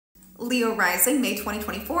Leo rising, May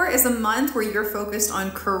 2024, is a month where you're focused on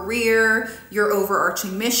career, your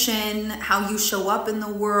overarching mission, how you show up in the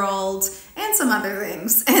world, and some other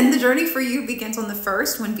things. And the journey for you begins on the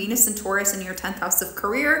 1st when Venus in Taurus in your 10th house of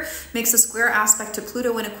career makes a square aspect to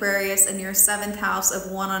Pluto in Aquarius in your 7th house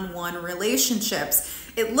of one-on-one relationships.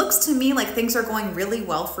 It looks to me like things are going really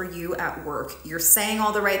well for you at work. You're saying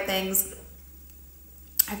all the right things.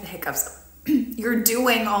 I have the hiccups. You're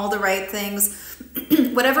doing all the right things.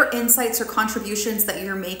 Whatever insights or contributions that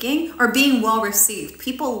you're making are being well received.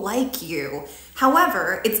 People like you.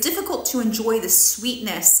 However, it's difficult to enjoy the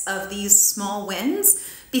sweetness of these small wins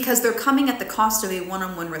because they're coming at the cost of a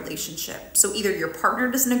one-on-one relationship. So either your partner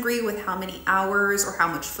doesn't agree with how many hours or how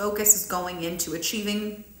much focus is going into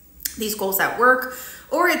achieving these goals at work,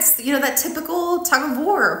 or it's, you know, that typical tug of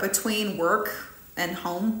war between work and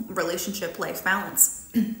home, relationship, life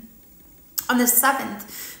balance. On the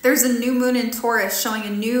 7th, there's a new moon in Taurus showing a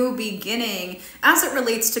new beginning as it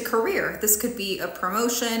relates to career. This could be a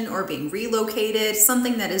promotion or being relocated,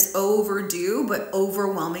 something that is overdue, but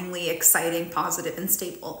overwhelmingly exciting, positive, and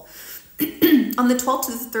stable. On the 12th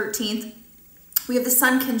to the 13th, we have the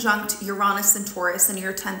Sun conjunct Uranus in Taurus in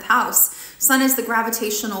your 10th house. Sun is the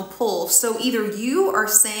gravitational pull. So either you are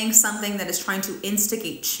saying something that is trying to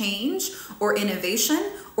instigate change or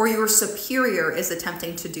innovation, or your superior is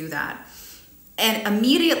attempting to do that. And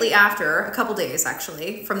immediately after, a couple days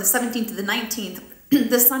actually, from the 17th to the 19th,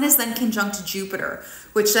 the Sun is then conjunct Jupiter,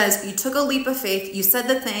 which says you took a leap of faith, you said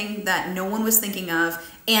the thing that no one was thinking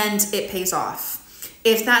of, and it pays off.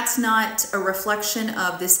 If that's not a reflection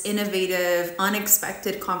of this innovative,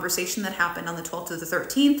 unexpected conversation that happened on the 12th to the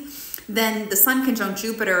 13th, then the Sun conjunct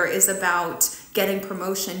Jupiter is about getting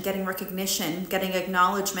promotion, getting recognition, getting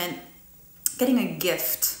acknowledgement, getting a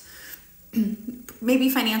gift. Maybe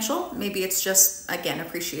financial, maybe it's just, again,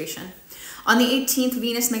 appreciation. On the 18th,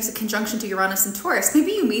 Venus makes a conjunction to Uranus and Taurus.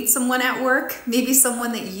 Maybe you meet someone at work, maybe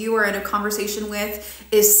someone that you are in a conversation with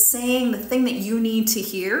is saying the thing that you need to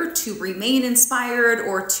hear to remain inspired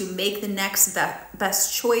or to make the next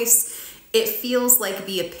best choice. It feels like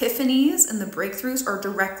the epiphanies and the breakthroughs are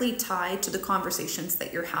directly tied to the conversations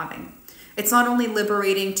that you're having. It's not only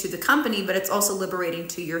liberating to the company, but it's also liberating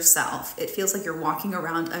to yourself. It feels like you're walking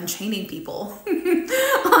around unchaining people.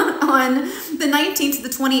 On the 19th to the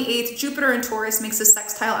 28th, Jupiter in Taurus makes a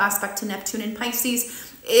sextile aspect to Neptune in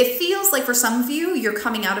Pisces. It feels like for some of you, you're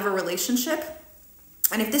coming out of a relationship.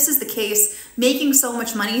 And if this is the case, making so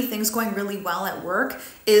much money, things going really well at work,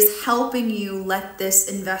 is helping you let this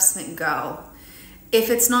investment go. If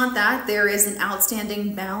it's not that, there is an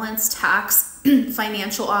outstanding balance tax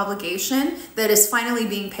financial obligation that is finally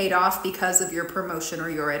being paid off because of your promotion or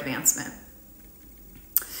your advancement.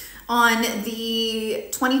 On the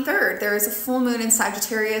 23rd, there is a full moon in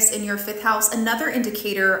Sagittarius in your 5th house, another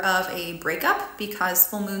indicator of a breakup because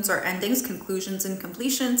full moons are endings, conclusions, and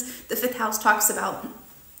completions. The 5th house talks about,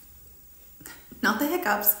 not the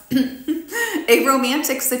hiccups, a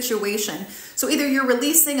romantic situation. So either you're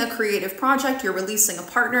releasing a creative project, you're releasing a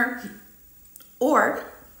partner, or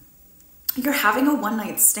you're having a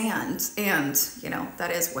one-night stand, and you know,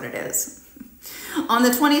 that is what it is. On the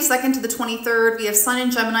 22nd to the 23rd, we have Sun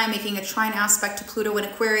in Gemini making a trine aspect to Pluto in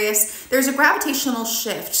Aquarius. There's a gravitational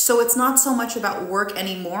shift, so it's not so much about work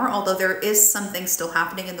anymore, although there is something still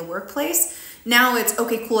happening in the workplace. Now it's,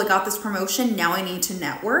 okay, cool, I got this promotion, now I need to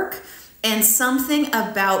network. And something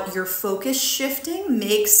about your focus shifting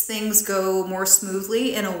makes things go more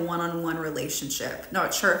smoothly in a one-on-one relationship.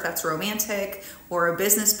 Not sure if that's romantic or a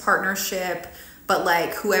business partnership, but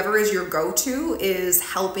like whoever is your go-to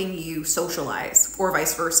is helping you socialize or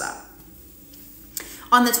vice versa.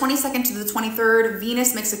 On the 22nd to the 23rd,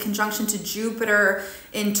 Venus makes a conjunction to Jupiter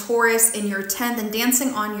in Taurus in your 10th and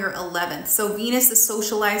dancing on your 11th. So Venus is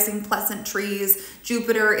socializing, pleasantries.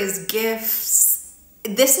 Jupiter is gifts.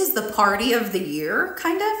 This is the party of the year,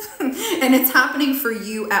 kind of, and it's happening for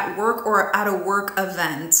you at work or at a work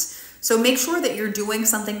event. So make sure that you're doing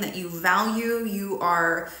something that you value, you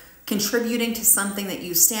are contributing to something that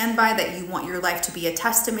you stand by, that you want your life to be a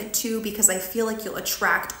testament to, because I feel like you'll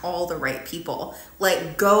attract all the right people.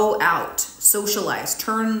 Like, go out, socialize,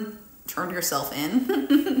 turn yourself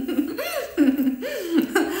in.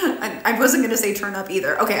 I wasn't gonna say turn up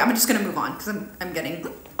either. Okay, I'm just gonna move on because I'm getting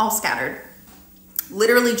all scattered.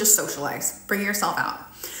 Literally just socialize, bring yourself out.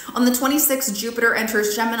 On the 26th, Jupiter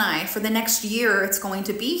enters Gemini. For the next year, it's going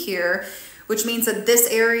to be here, which means that this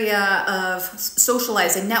area of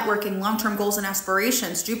socializing, networking, long-term goals and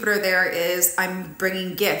aspirations, Jupiter there is, I'm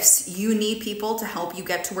bringing gifts. You need people to help you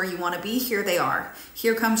get to where you want to be. Here they are.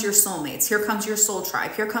 Here comes your soulmates. Here comes your soul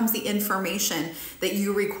tribe. Here comes the information that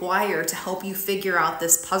you require to help you figure out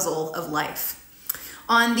this puzzle of life.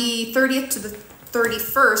 On the 30th to the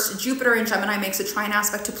 31st, Jupiter in Gemini makes a trine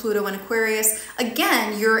aspect to Pluto in Aquarius.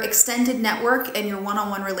 Again, your extended network and your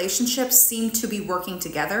one-on-one relationships seem to be working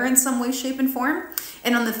together in some way, shape, and form.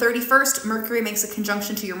 And on the 31st, Mercury makes a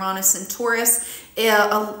conjunction to Uranus in Taurus,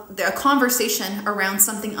 a conversation around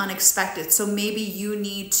something unexpected. So maybe you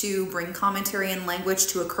need to bring commentary and language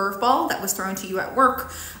to a curveball that was thrown to you at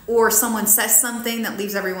work, or someone says something that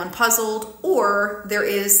leaves everyone puzzled, or there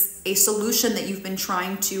is a solution that you've been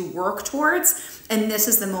trying to work towards. And this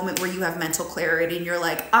is the moment where you have mental clarity and you're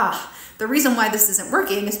like, the reason why this isn't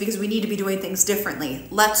working is because we need to be doing things differently.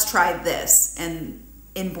 Let's try this. And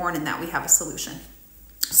inborn in that, we have a solution.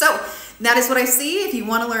 So that is what I see. If you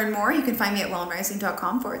want to learn more, you can find me at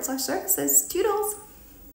wellandrising.com/services. Toodles.